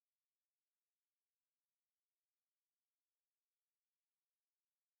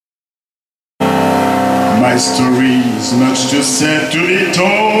My story's much too sad to be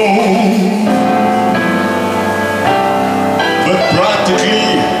told, but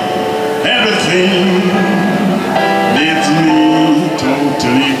practically everything leaves me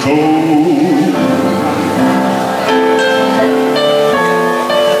totally cold.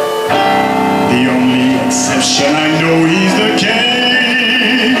 The only exception I know is the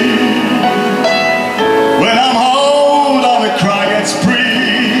case when I'm home on a crying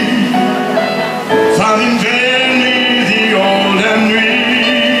spree, finding vainly the old and me,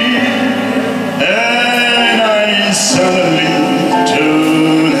 and I suddenly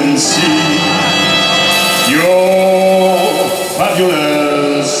turn and see your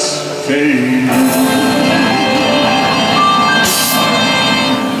fabulous face.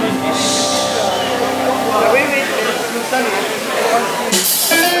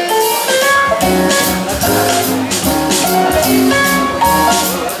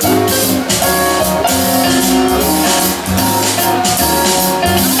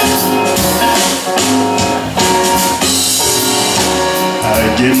 I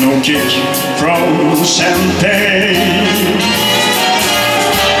get no kick from champagne,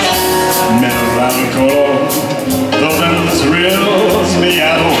 metal alcohol doesn't thrill me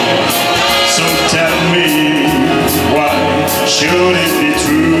at all. So tell me, why should it be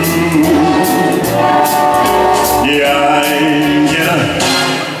true? Yeah, I get a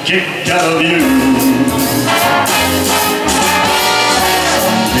kick out of you.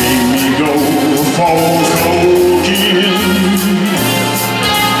 Make me go for cocaine.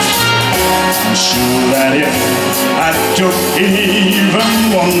 I'm sure that if I took even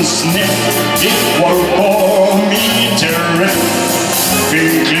one sniff, it would bore me terrifically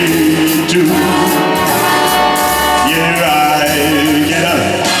too. Yeah, I get a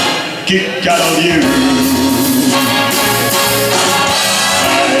kick out of you.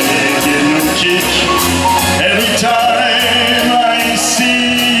 I get no kick every time I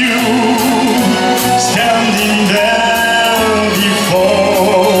see you standing there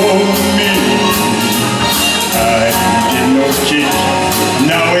before me. I get no kick.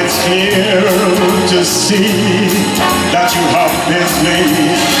 Now it's clear to see that you have with me.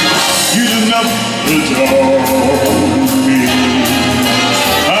 You do not adore me.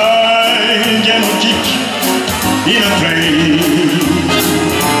 I get no kick in a plane,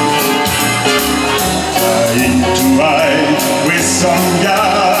 flying to eye with some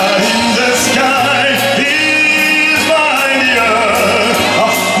guy in the sky. He's my idea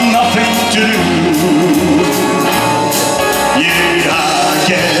of nothing to do. Yeah, I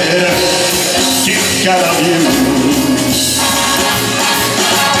get a kick out of you.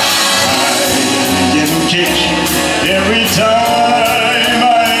 I get a kick every time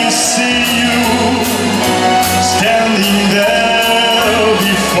I see you standing there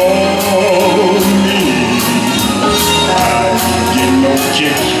before me. I get no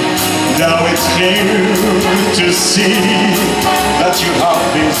kick. Now it's clear to see that you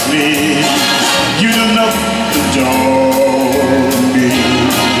obviously you do not adore me.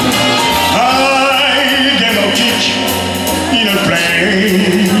 I get no kick in a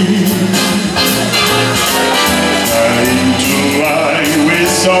plane, flying to eye with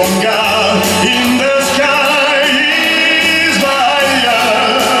some guy in the sky. He's my idea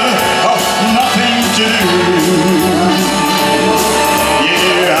of nothing to do.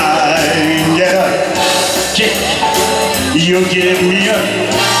 Yeah, I get a kick. You give me a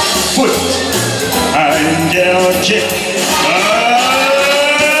foot, I get a kick.